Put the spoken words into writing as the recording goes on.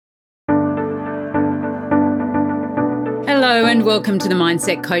Hello and welcome to the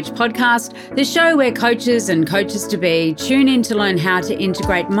Mindset Coach podcast, the show where coaches and coaches-to-be tune in to learn how to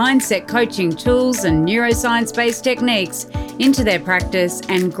integrate mindset coaching tools and neuroscience-based techniques into their practice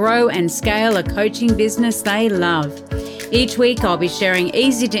and grow and scale a coaching business they love. Each week I'll be sharing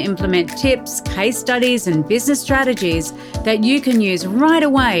easy-to-implement tips, case studies and business strategies that you can use right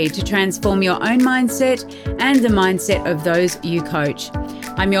away to transform your own mindset and the mindset of those you coach.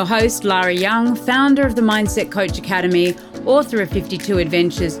 I'm your host, Lara Young, founder of the Mindset Coach Academy, author of 52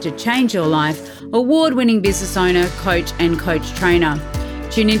 Adventures to Change Your Life, award-winning business owner, coach and coach trainer.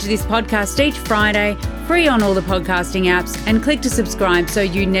 Tune into this podcast each Friday, free on all the podcasting apps, and click to subscribe so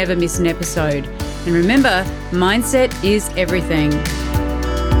you never miss an episode. And remember, mindset is everything.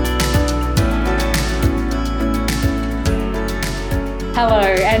 Hello,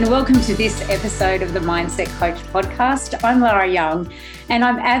 and welcome to this episode of the Mindset Coach podcast. I'm Lara Young, and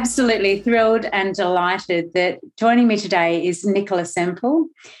I'm absolutely thrilled and delighted that joining me today is Nicola Semple.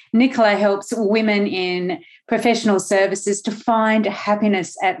 Nicola helps women in professional services to find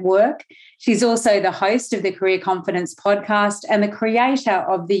happiness at work. She's also the host of the Career Confidence podcast and the creator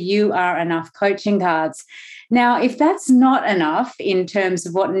of the You Are Enough coaching cards. Now, if that's not enough in terms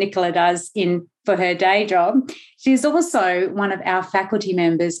of what Nicola does for her day job, she's also one of our faculty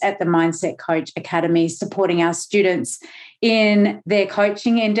members at the Mindset Coach Academy, supporting our students in their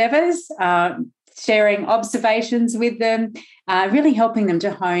coaching endeavours, sharing observations with them, really helping them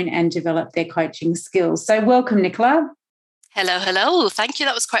to hone and develop their coaching skills. So welcome, Nicola. Hello. Thank you.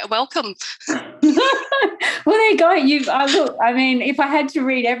 That was quite a welcome. Well, there you go. If I had to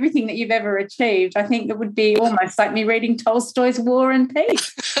read everything that you've ever achieved, I think it would be almost like me reading Tolstoy's War and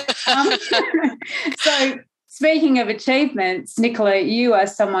Peace. So speaking of achievements, Nicola, you are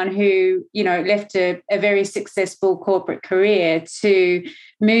someone who, left a very successful corporate career to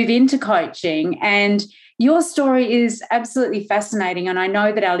move into coaching, and your story is absolutely fascinating, and I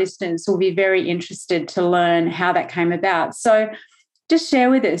know that our listeners will be very interested to learn how that came about. So just share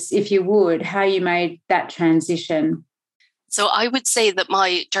with us, if you would, how you made that transition. So I would say that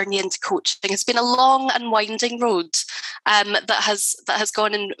my journey into coaching has been a long and winding road that has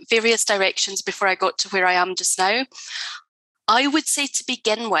gone in various directions before I got to where I am just now. I would say, to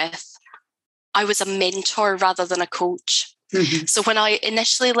begin with, I was a mentor rather than a coach. Mm-hmm. So when I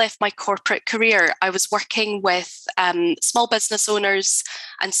initially left my corporate career, I was working with small business owners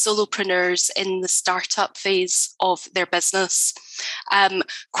and solopreneurs in the startup phase of their business.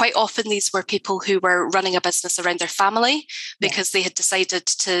 Quite often these were people who were running a business around their family because they had decided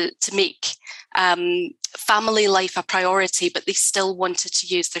to make family life a priority, but they still wanted to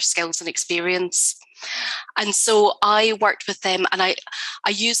use their skills and experience. And so I worked with them, and I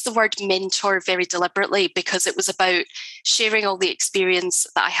used the word mentor very deliberately because it was about sharing all the experience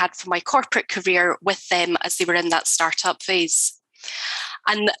that I had from my corporate career with them as they were in that startup phase.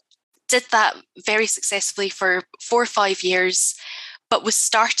 And did that very successfully for 4 or 5 years, but was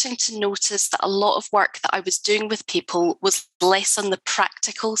starting to notice that a lot of work that I was doing with people was less on the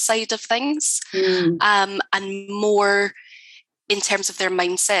practical side of things and more in terms of their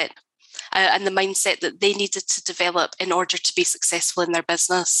mindset. And the mindset that they needed to develop in order to be successful in their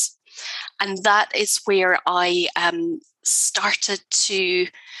business. And that is where I started to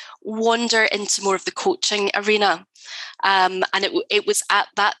wander into more of the coaching arena. And it was at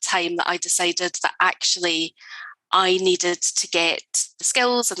that time that I decided that actually I needed to get the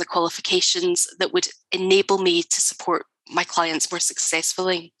skills and the qualifications that would enable me to support my clients more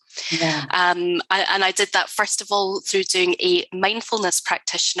successfully. Yeah. And I did that, first of all, through doing a mindfulness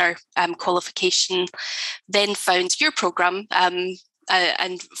practitioner qualification, then found your program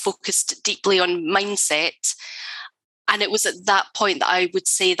and focused deeply on mindset. And it was at that point that I would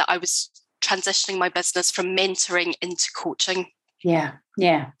say that I was transitioning my business from mentoring into coaching. Yeah.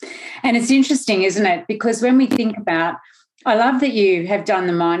 And it's interesting, isn't it? Because when we think about, I love that you have done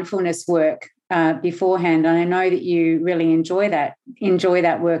the mindfulness work beforehand, and I know that you really enjoy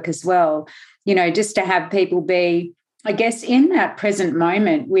that work as well. Just to have people be, I guess, in that present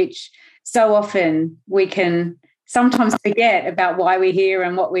moment, which so often we can sometimes forget about why we're here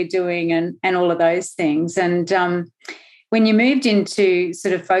and what we're doing and all of those things. And when you moved into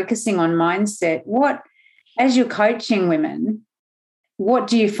sort of focusing on mindset, as you're coaching women, what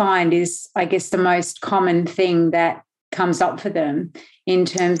do you find is, I guess, the most common thing that comes up for them in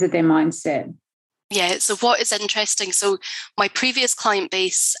terms of their mindset? Yeah, so what is interesting, so my previous client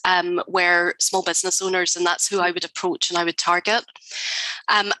base were small business owners, and that's who I would approach and I would target.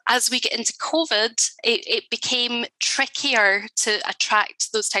 As we get into COVID, it became trickier to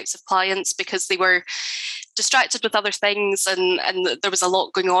attract those types of clients because they were distracted with other things, and there was a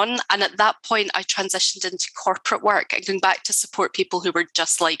lot going on. And at that point, I transitioned into corporate work and going back to support people who were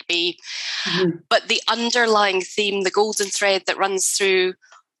just like me. Mm-hmm. But the underlying theme, the golden thread that runs through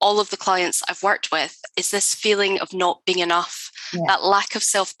all of the clients I've worked with, is this feeling of not being enough, that lack of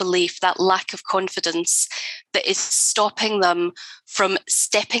self-belief, that lack of confidence that is stopping them from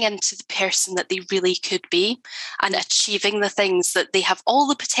stepping into the person that they really could be and achieving the things that they have all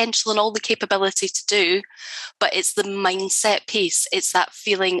the potential and all the capability to do. But it's the mindset piece. It's that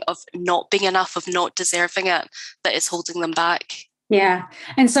feeling of not being enough, of not deserving it, that is holding them back. Yeah.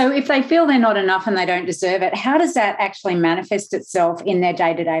 And so if they feel they're not enough and they don't deserve it, how does that actually manifest itself in their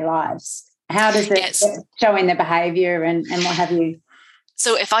day-to-day lives? How does it show in their behaviour and what have you?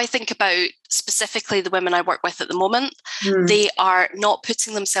 So if I think about specifically the women I work with at the moment, they are not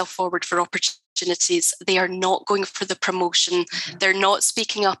putting themselves forward for opportunities. They are not going for the promotion. They're not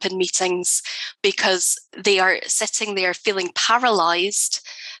speaking up in meetings because they are sitting there feeling paralysed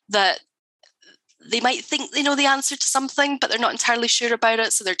that they might think they know the answer to something, but they're not entirely sure about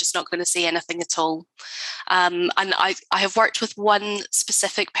it, so they're just not going to say anything at all. And I have worked with one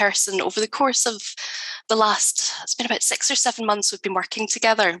specific person over the course of the last, it's been about 6 or 7 months we've been working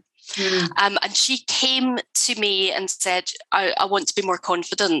together. And she came to me and said, I want to be more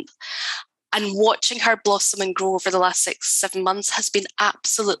confident. And watching her blossom and grow over the last 6, 7 months has been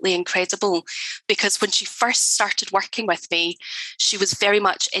absolutely incredible, because when she first started working with me, she was very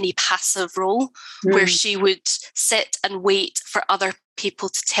much in a passive role where she would sit and wait for other people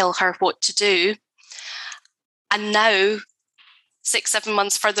to tell her what to do. And now, 6, 7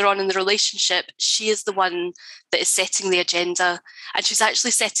 months further on in the relationship, she is the one that is setting the agenda. And she's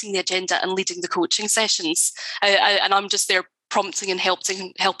actually setting the agenda and leading the coaching sessions. And I'm just there prompting and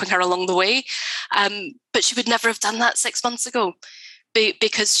helping her along the way. But she would never have done that 6 months ago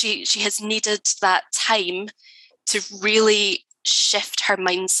because she has needed that time to really shift her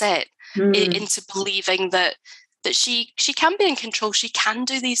mindset into believing that she can be in control. She can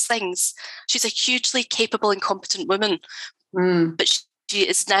do these things. She's a hugely capable and competent woman, but she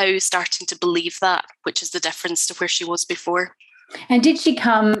is now starting to believe that, which is the difference to where she was before. And did she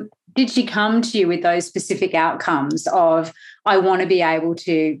come to you with those specific outcomes of, I want to be able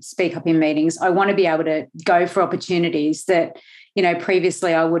to speak up in meetings, I want to be able to go for opportunities that,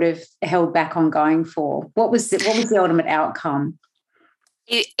 previously I would have held back on going for? What was the ultimate outcome?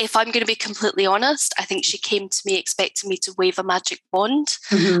 If I'm going to be completely honest, I think she came to me expecting me to wave a magic wand,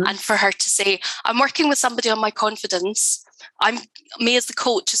 and for her to say, I'm working with somebody on my confidence. Me as the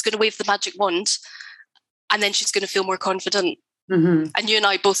coach is going to wave the magic wand, and then she's going to feel more confident. And you and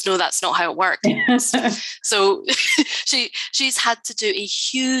I both know that's not how it works. So she's had to do a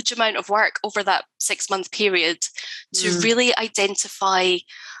huge amount of work over that 6-month period to really identify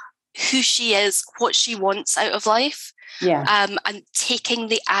who she is, what she wants out of life, and taking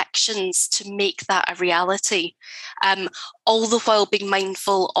the actions to make that a reality, all the while being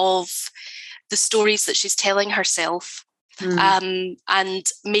mindful of the stories that she's telling herself. And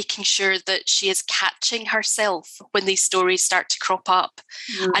making sure that she is catching herself when these stories start to crop up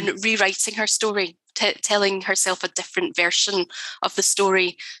and rewriting her story, telling herself a different version of the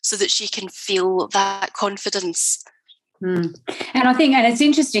story so that she can feel that confidence. And I think, and it's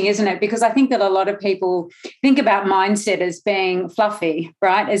interesting, isn't it? Because I think that a lot of people think about mindset as being fluffy,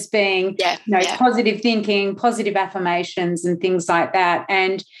 right? As being, positive thinking, positive affirmations and things like that.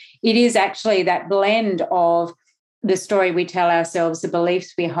 And it is actually that blend of the story we tell ourselves, the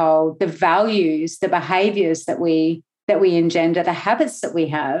beliefs we hold, the values, the behaviours that we engender, the habits that we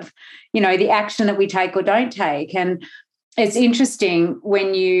have, the action that we take or don't take. And it's interesting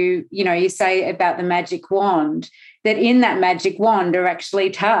when you say about the magic wand, that in that magic wand are actually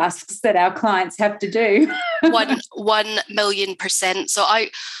tasks that our clients have to do. 1,000,000%. So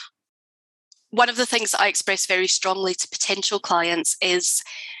one of the things that I express very strongly to potential clients is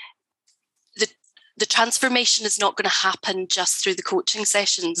the transformation is not going to happen just through the coaching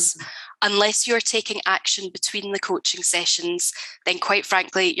sessions. Unless you're taking action between the coaching sessions, then quite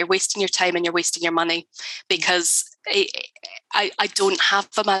frankly, you're wasting your time and you're wasting your money, because I don't have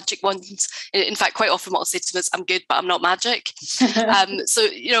a magic wand. In fact, quite often what I'll say to them is, I'm good, but I'm not magic. So,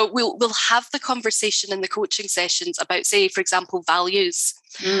 we'll have the conversation in the coaching sessions about, say, for example, values,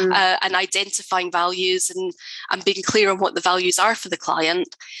 and identifying values and being clear on what the values are for the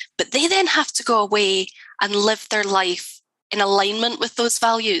client. But they then have to go away and live their life in alignment with those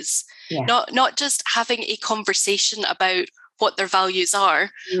values. Not just having a conversation about what their values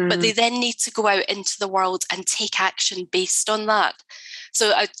are, but they then need to go out into the world and take action based on that.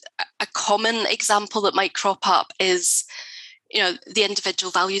 So a common example that might crop up is, the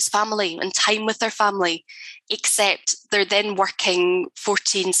individual values family and time with their family. except they're then working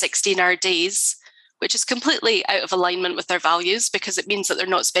 14, 16-hour days, which is completely out of alignment with their values, because it means that they're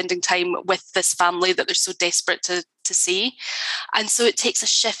not spending time with this family that they're so desperate to see. And so it takes a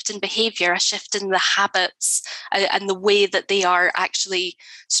shift in behaviour, a shift in the habits and the way that they are actually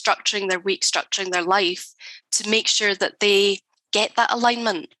structuring their week, structuring their life, to make sure that they get that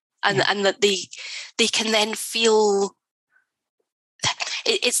alignment and that they can then feel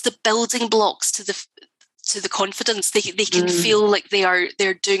it's the building blocks to the confidence. They can feel like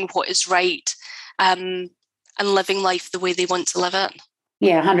they're doing what is right, and living life the way they want to live it.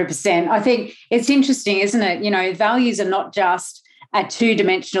 Yeah, 100%. I think it's interesting, isn't it? Values are not just a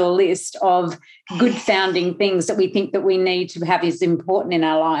two-dimensional list of good sounding things that we think that we need to have is important in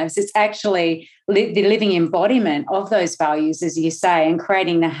our lives. It's actually the living embodiment of those values, as you say, and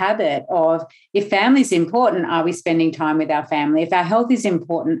creating the habit of, if family is important, are we spending time with our family? If our health is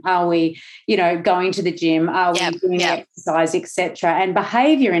important, are we, going to the gym? Are we doing exercise, etc.? And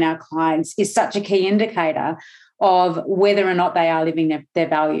behaviour in our clients is such a key indicator of whether or not they are living their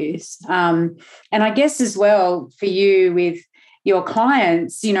values. And I guess as well for you with your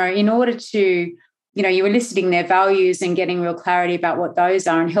clients, in order to, you were listing their values and getting real clarity about what those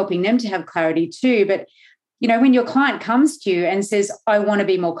are and helping them to have clarity too. But, when your client comes to you and says, I want to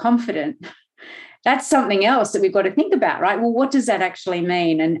be more confident, that's something else that we've got to think about, right? Well, what does that actually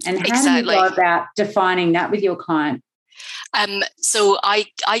mean? And how do you go about defining that with your client? So I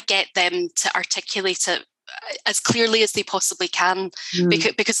get them to articulate it as clearly as they possibly can,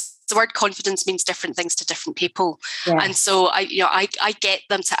 because the word confidence means different things to different people. Yeah. And so I get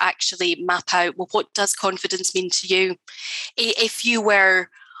them to actually map out, well, what does confidence mean to you? If you were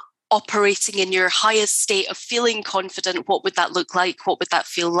operating in your highest state of feeling confident, what would that look like? What would that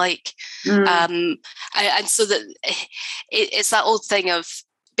feel like? And so that it's that old thing of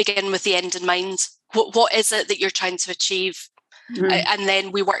begin with the end in mind. What is it that you're trying to achieve? And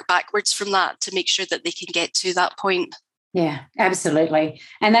then we work backwards from that to make sure that they can get to that point. Yeah, absolutely.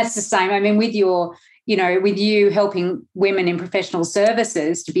 And that's the same. I mean, with you helping women in professional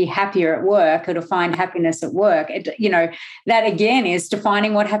services to be happier at work or to find happiness at work, that again is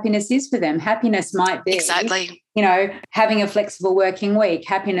defining what happiness is for them. Happiness might be, having a flexible working week.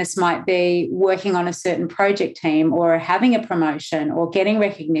 Happiness might be working on a certain project team or having a promotion or getting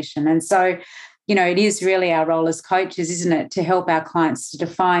recognition. And so, it is really our role as coaches, isn't it, to help our clients to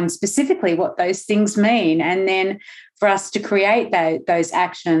define specifically what those things mean, and then for us to create those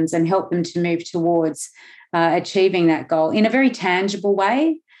actions and help them to move towards achieving that goal in a very tangible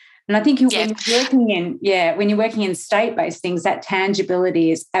way. And I think when you're working in state-based things, that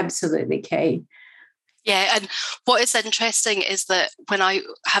tangibility is absolutely key. Yeah, and what is interesting is that when I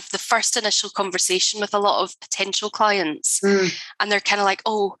have the first initial conversation with a lot of potential clients, and they're kind of like,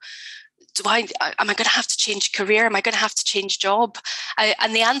 oh, am I going to have to change career? Am I going to have to change job?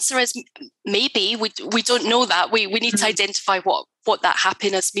 And the answer is maybe. We don't know that. We need to identify what that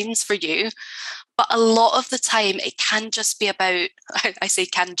happiness means for you. But a lot of the time, it can just be about, I say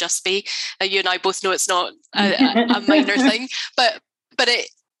can just be, you and I both know it's not a minor thing, but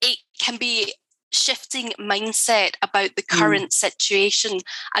it can be shifting mindset about the current situation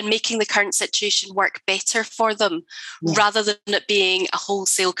and making the current situation work better for them, rather than it being a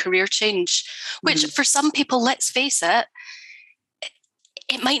wholesale career change, which for some people, let's face it,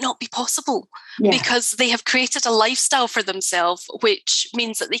 it might not be possible because they have created a lifestyle for themselves, which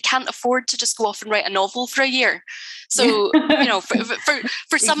means that they can't afford to just go off and write a novel for a year. So,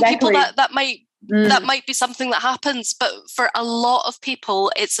 for some people that might be something that happens, but for a lot of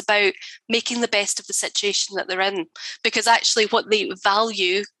people, it's about making the best of the situation that they're in, because actually what they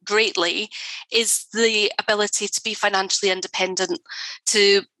value greatly is the ability to be financially independent,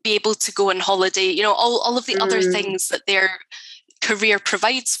 to be able to go on holiday, all of the other things that their career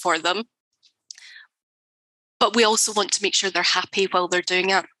provides for them. But we also want to make sure they're happy while they're doing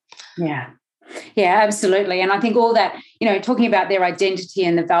it. Yeah, absolutely. And I think all that, talking about their identity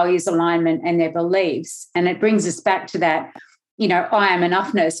and the values alignment and their beliefs, and it brings us back to that, I am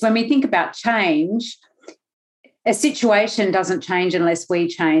enoughness. When we think about change, a situation doesn't change unless we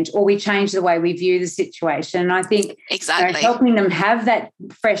change, or we change the way we view the situation. And I think helping them have that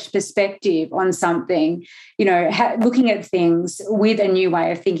fresh perspective on something, looking at things with a new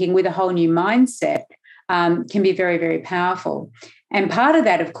way of thinking, with a whole new mindset, can be very, very powerful. And part of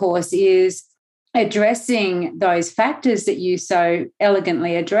that, of course, is addressing those factors that you so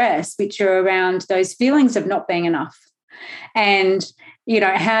elegantly address, which are around those feelings of not being enough. And,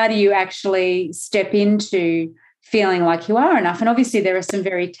 how do you actually step into feeling like you are enough? And obviously there are some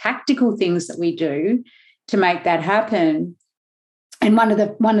very tactical things that we do to make that happen. And one of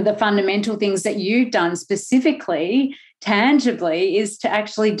the fundamental things that you've done specifically, tangibly, is to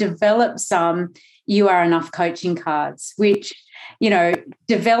actually develop some You Are Enough coaching cards, which,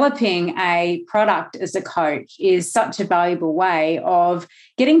 developing a product as a coach is such a valuable way of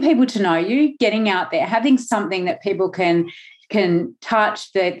getting people to know you, getting out there, having something that people can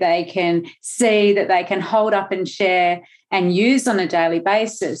touch, that they can see, that they can hold up and share and use on a daily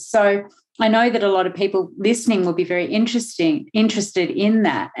basis. So I know that a lot of people listening will be very interested in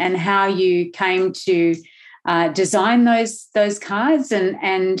that, and how you came to design those cards.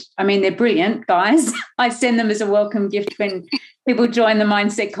 And I mean, they're brilliant, guys. I send them as a welcome gift when people join the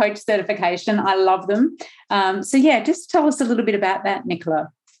Mindset Coach certification. I love them. So yeah, just tell us a little bit about that,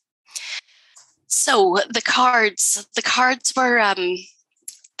 Nicola. So the cards were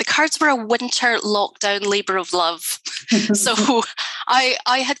a winter lockdown labour of love. So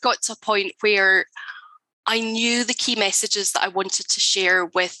I had got to a point where I knew the key messages that I wanted to share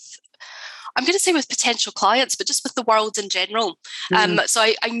with, I'm going to say with potential clients, but just with the world in general. So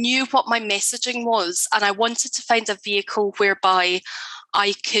I knew what my messaging was, and I wanted to find a vehicle whereby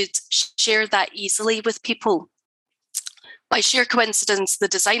I could share that easily with people. By sheer coincidence, the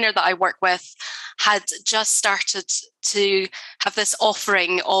designer that I work with had just started to have this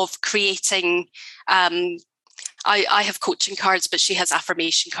offering of creating, I have coaching cards, but she has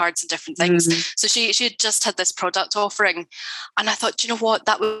affirmation cards and different things. So she had just had this product offering. And I thought, you know what,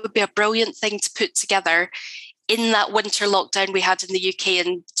 that would be a brilliant thing to put together in that winter lockdown we had in the UK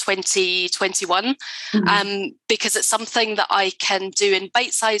in 2021, because it's something that I can do in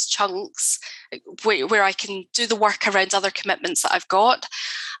bite-sized chunks where I can do the work around other commitments that I've got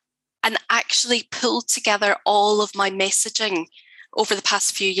and actually pull together all of my messaging over the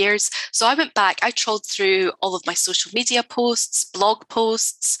past few years. So I went back, I trawled through all of my social media posts, blog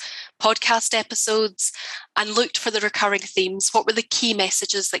posts, podcast episodes, and looked for the recurring themes. What were the key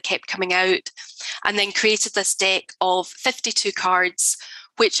messages that kept coming out? And then created this deck of 52 cards,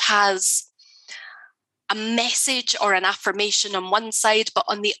 which has a message or an affirmation on one side, but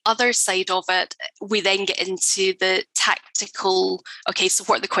on the other side of it, we then get into the tactical, okay, so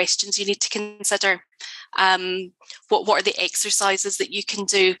what are the questions you need to consider? What are the exercises that you can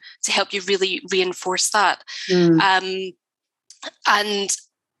do to help you really reinforce that? And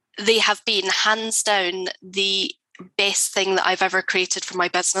they have been hands down the best thing that I've ever created for my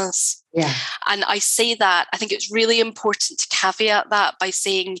business. Yeah. And I say that, I think it's really important to caveat that by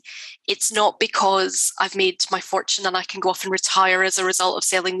saying it's not because I've made my fortune and I can go off and retire as a result of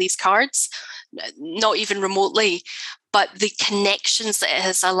selling these cards, not even remotely, but the connections that it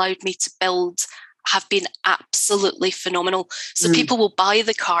has allowed me to build have been absolutely phenomenal. So people will buy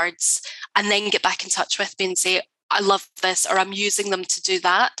the cards and then get back in touch with me and say, I love this, or I'm using them to do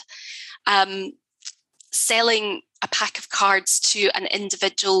that. Selling a pack of cards to an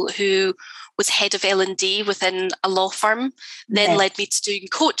individual who was head of L&D within a law firm, then led me to doing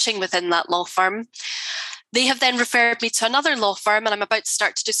coaching within that law firm. They have then referred me to another law firm, and I'm about to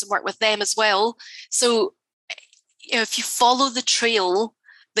start to do some work with them as well. So, if you follow the trail,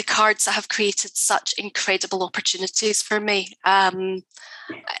 the cards have created such incredible opportunities for me. And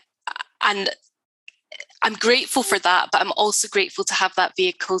I'm grateful for that, but I'm also grateful to have that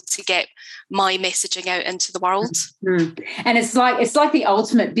vehicle to get my messaging out into the world. And it's like the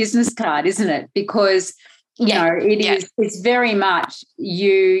ultimate business card, isn't it? Because, it's very much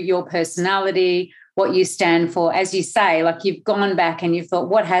you, your personality, what you stand for. As you say, like you've gone back and you've thought,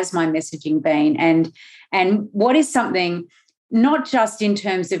 what has my messaging been? And what is something, not just in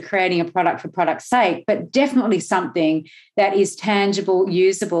terms of creating a product for product's sake, but definitely something that is tangible,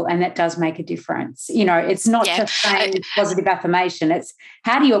 usable, and that does make a difference. It's not just saying positive affirmation. It's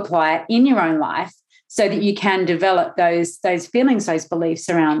how do you apply it in your own life so that you can develop those feelings, those beliefs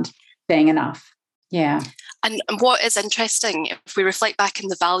around being enough. Yeah. And what is interesting, if we reflect back in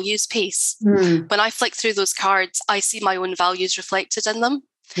the values piece, when I flick through those cards, I see my own values reflected in them.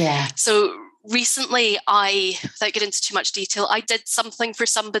 Yeah. So recently, without getting into too much detail, I did something for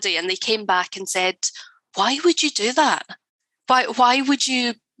somebody and they came back and said, why would you do that? Why would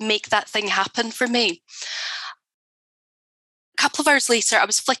you make that thing happen for me? A couple of hours later, I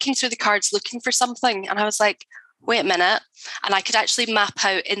was flicking through the cards looking for something and I was like, wait a minute. And I could actually map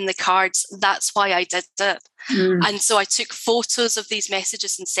out in the cards, that's why I did it. And so I took photos of these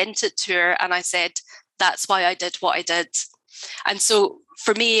messages and sent it to her and I said, that's why I did what I did. And so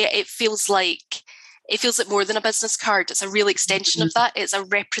for me, it feels like more than a business card. It's a real extension of that. It's a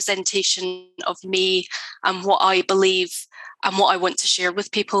representation of me and what I believe and what I want to share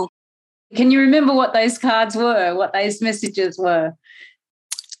with people. Can you remember what those cards were, what those messages were?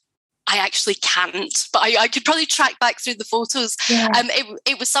 I actually can't, but I could probably track back through the photos. Yeah.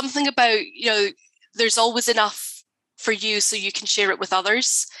 It was something about, there's always enough for you so you can share it with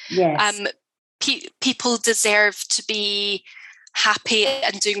others. Yes. People deserve to be happy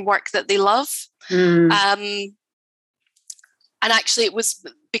and doing work that they love. And actually it was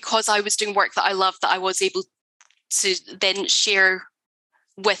because I was doing work that I loved that I was able to then share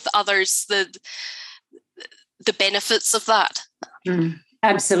with others the benefits of that.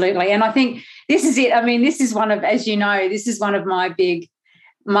 Absolutely. And I think this is it. I mean, this is one of, as you know, this is one of my big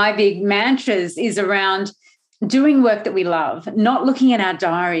mantras is around doing work that we love, not looking at our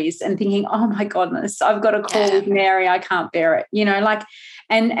diaries and thinking, oh my goodness, I've got a call with Mary, I can't bear it.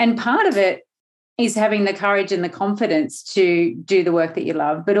 And part of it is having the courage and the confidence to do the work that you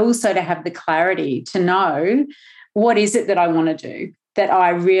love, but also to have the clarity to know what is it that I want to do that I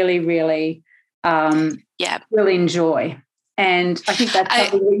really, really will enjoy. And I think that's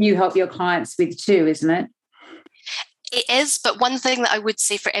something that you help your clients with too, isn't it? It is, but one thing that I would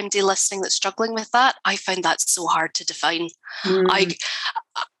say for MD listening that's struggling with that, I found that so hard to define.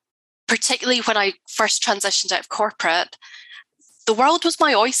 Particularly when I first transitioned out of corporate, the world was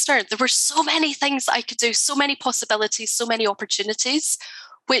my oyster. There were so many things that I could do, so many possibilities, so many opportunities,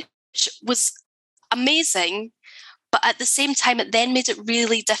 which was amazing. But at the same time, it then made it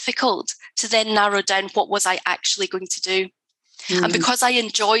really difficult to then narrow down what was I actually going to do. And because I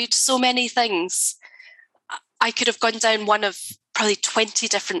enjoyed so many things, I could have gone down one of probably 20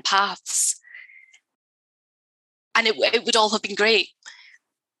 different paths. And it would all have been great.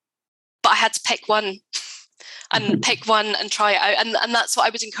 But I had to pick one and pick one and try it out. And that's what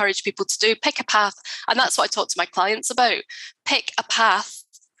I would encourage people to do. Pick a path. And that's what I talk to my clients about. Pick a path,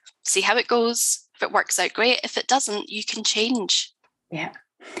 see how it goes. If it works out, great. If it doesn't, you can change. Yeah.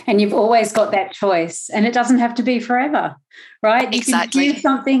 And you've always got that choice, and it doesn't have to be forever, right? Exactly. You can do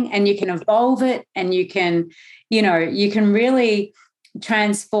something and you can evolve it, and you can really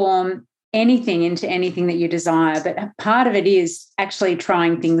transform anything into anything that you desire. But part of it is actually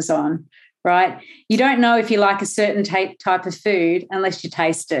trying things on, right? You don't know if you like a certain type of food unless you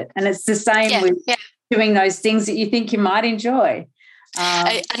taste it. And it's the same with doing those things that you think you might enjoy.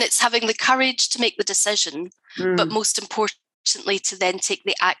 And it's having the courage to make the decision, but most importantly, to then take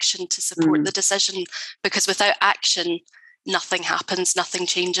the action to support the decision, because without action, nothing happens, nothing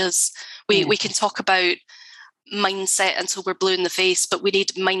changes. We can talk about mindset until we're blue in the face, but we need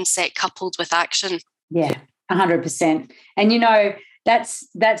mindset coupled with action. Yeah, 100%. And, that's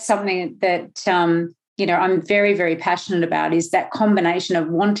something that, I'm very, very passionate about, is that combination of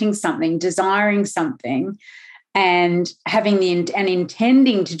wanting something, desiring something, and having and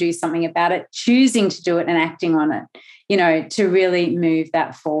intending to do something about it, choosing to do it and acting on it, to really move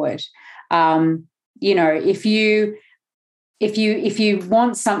that forward. If you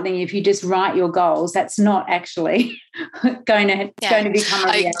want something, if you just write your goals, that's not actually going to become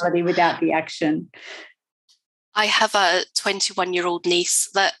a reality without the action. I have a 21-year-old niece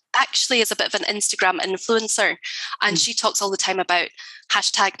that actually is a bit of an Instagram influencer, and she talks all the time about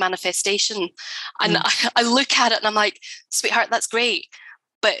 #manifestation. And I look at it and I'm like, sweetheart, that's great.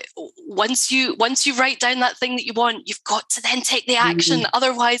 But once you write down that thing that you want, you've got to then take the action.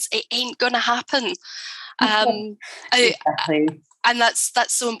 Otherwise, it ain't going to happen. Exactly. And that's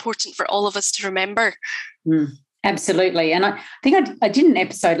so important for all of us to remember. Absolutely. And I think I did an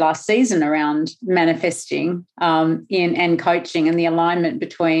episode last season around manifesting and coaching, and the alignment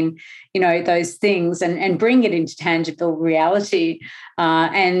between, those things and bring it into tangible reality,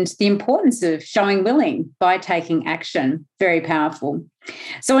 and the importance of showing willing by taking action. Very powerful.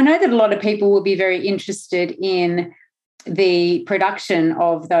 So I know that a lot of people will be very interested in the production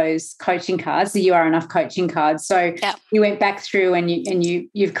of those coaching cards, the You Are Enough coaching cards. So you went back through and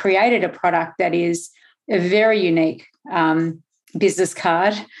you've created a product that is a very unique business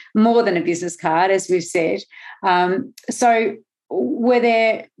card, more than a business card, as we've said. So were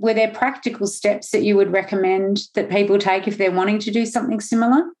there practical steps that you would recommend that people take if they're wanting to do something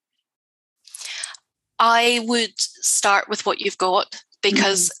similar? I would start with what you've got,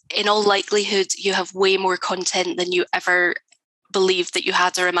 because in all likelihood, you have way more content than you ever believed that you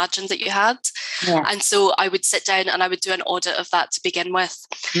had or imagined that you had. And so I would sit down and I would do an audit of that to begin with.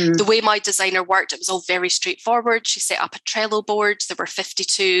 The way my designer worked, it was all very straightforward. She set up a Trello board. There were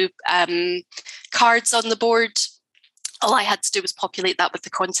 52 cards on the board. All I had to do was populate that with the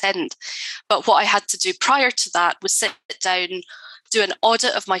content. But what I had to do prior to that was sit down, do an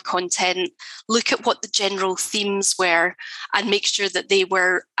audit of my content, look at what the general themes were, and make sure that they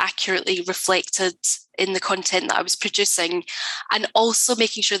were accurately reflected in the content that I was producing, and also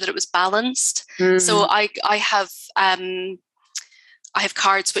making sure that it was balanced. So I have I have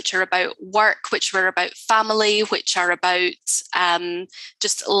cards which are about work, which are about family, which are about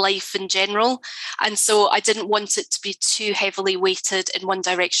just life in general. And so I didn't want it to be too heavily weighted in one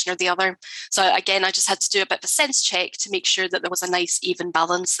direction or the other. So again, I just had to do a bit of a sense check to make sure that there was a nice even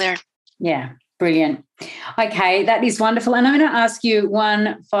balance there. Yeah, brilliant. Okay, that is wonderful. And I'm going to ask you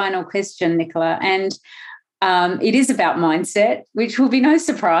one final question, Nicola, and it is about mindset, which will be no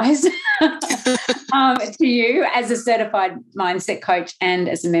surprise to you as a certified mindset coach and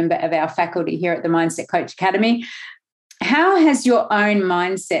as a member of our faculty here at the Mindset Coach Academy. How has your own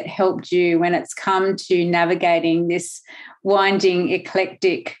mindset helped you when it's come to navigating this winding,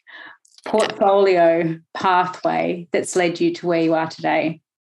 eclectic portfolio pathway that's led you to where you are today?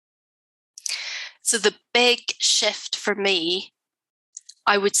 So the big shift for me,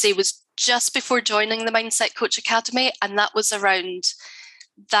 I would say, was just before joining the Mindset Coach Academy, and that was around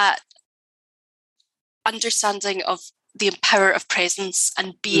that understanding of the power of presence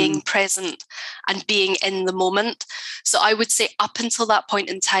and being present and being in the moment. So I would say up until that point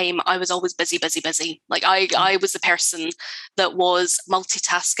in time, I was always busy. Like I was the person that was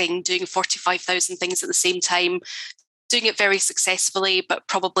multitasking, doing 45,000 things at the same time, doing it very successfully, but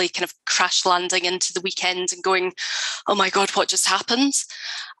probably kind of crash landing into the weekend and going, oh my God, what just happened?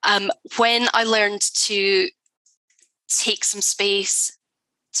 When I learned to take some space,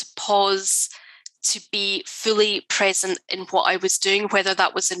 to pause, to be fully present in what I was doing, whether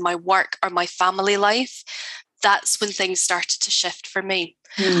that was in my work or my family life, that's when things started to shift for me.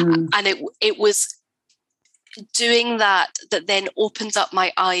 And it was doing that then opened up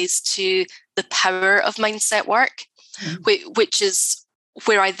my eyes to the power of mindset work, which is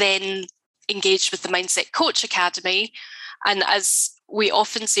where I then engaged with the Mindset Coach Academy. And as we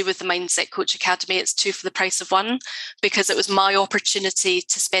often say with the Mindset Coach Academy, it's 2 for the price of 1, because it was my opportunity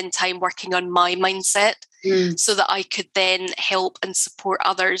to spend time working on my mindset so that I could then help and support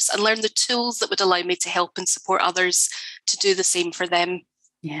others and learn the tools that would allow me to help and support others to do the same for them.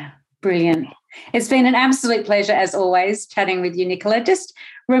 Yeah, brilliant. It's been an absolute pleasure, as always, chatting with you, Nicola. Just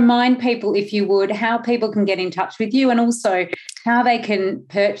remind people, if you would, how people can get in touch with you and also how they can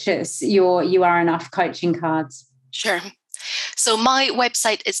purchase your You Are Enough coaching cards. Sure. So my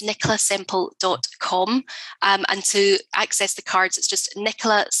website is nicolasemple.com, and to access the cards, it's just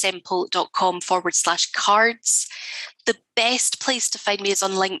nicolasemple.com/cards. The best place to find me is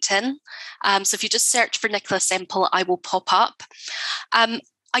on LinkedIn. So if you just search for Nicola Semple, I will pop up.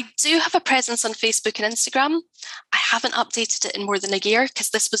 I do have a presence on Facebook and Instagram. I haven't updated it in more than a year because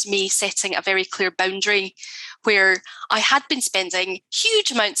this was me setting a very clear boundary where I had been spending huge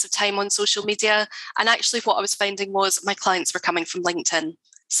amounts of time on social media. And actually what I was finding was my clients were coming from LinkedIn.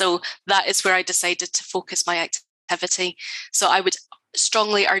 So that is where I decided to focus my activity. So I would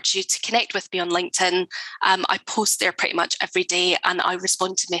strongly urge you to connect with me on LinkedIn. I post there pretty much every day and I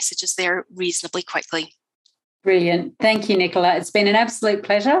respond to messages there reasonably quickly. Brilliant. Thank you, Nicola. It's been an absolute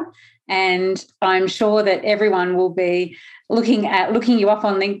pleasure. And I'm sure that everyone will be looking you up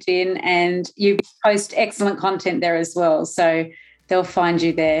on LinkedIn, and you post excellent content there as well. So they'll find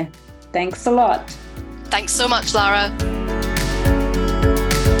you there. Thanks a lot. Thanks so much, Lara.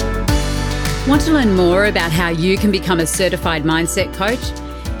 Want to learn more about how you can become a certified mindset coach?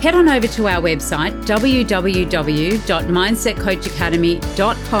 Head on over to our website,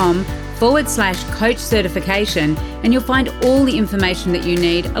 www.mindsetcoachacademy.com/coach certification, and you'll find all the information that you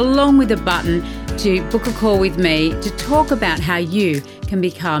need, along with a button to book a call with me to talk about how you can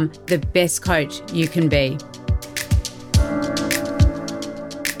become the best coach you can be.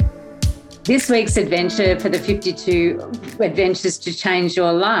 This week's adventure for the 52 Adventures to Change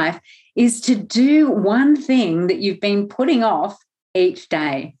Your Life is to do one thing that you've been putting off each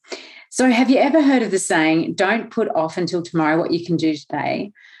day. So have you ever heard of the saying, don't put off until tomorrow what you can do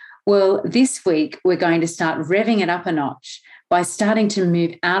today? Well, this week we're going to start revving it up a notch by starting to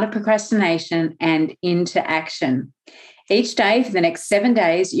move out of procrastination and into action. Each day for the next 7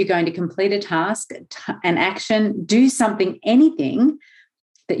 days, you're going to complete a task, an action, do something, anything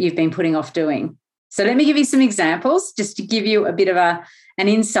that you've been putting off doing. So let me give you some examples just to give you a bit of an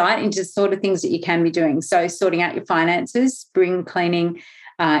insight into the sort of things that you can be doing. So sorting out your finances, spring cleaning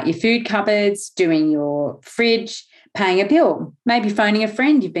your food cupboards, doing your fridge, paying a bill, maybe phoning a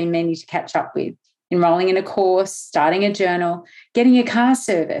friend you've been meaning to catch up with, enrolling in a course, starting a journal, getting your car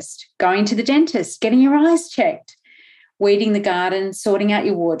serviced, going to the dentist, getting your eyes checked, weeding the garden, sorting out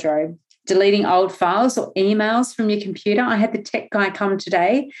your wardrobe, deleting old files or emails from your computer. I had the tech guy come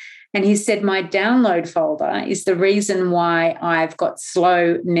today and he said my download folder is the reason why I've got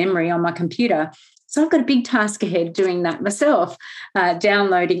slow memory on my computer. So I've got a big task ahead doing that myself,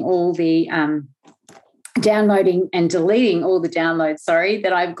 downloading all the downloading and deleting all the downloads,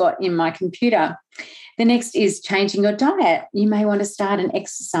 that I've got in my computer. The next is changing your diet. You may want to start an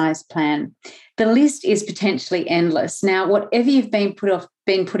exercise plan. The list is potentially endless. Now, whatever you've been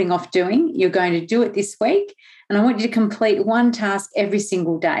putting off doing, you're going to do it this week. And I want you to complete one task every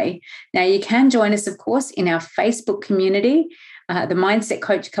single day. Now, you can join us, of course, in our Facebook community, the Mindset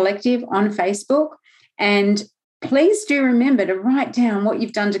Coach Collective on Facebook. And please do remember to write down what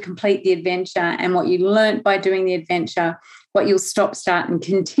you've done to complete the adventure and what you learnt by doing the adventure, what you'll stop, start, and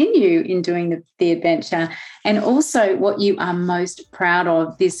continue in doing the adventure, and also what you are most proud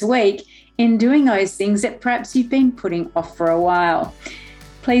of this week in doing those things that perhaps you've been putting off for a while.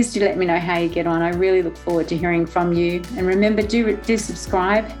 Please do let me know how you get on. I really look forward to hearing from you. And remember, do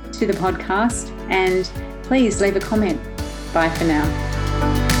subscribe to the podcast and please leave a comment. Bye for now.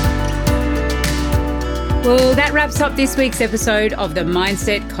 Well, that wraps up this week's episode of the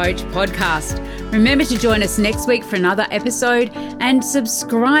Mindset Coach podcast. Remember to join us next week for another episode and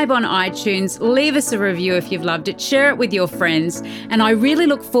subscribe on iTunes. Leave us a review if you've loved it. Share it with your friends. And I really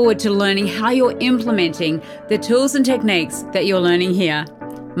look forward to learning how you're implementing the tools and techniques that you're learning here.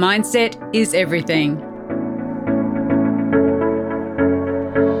 Mindset is everything.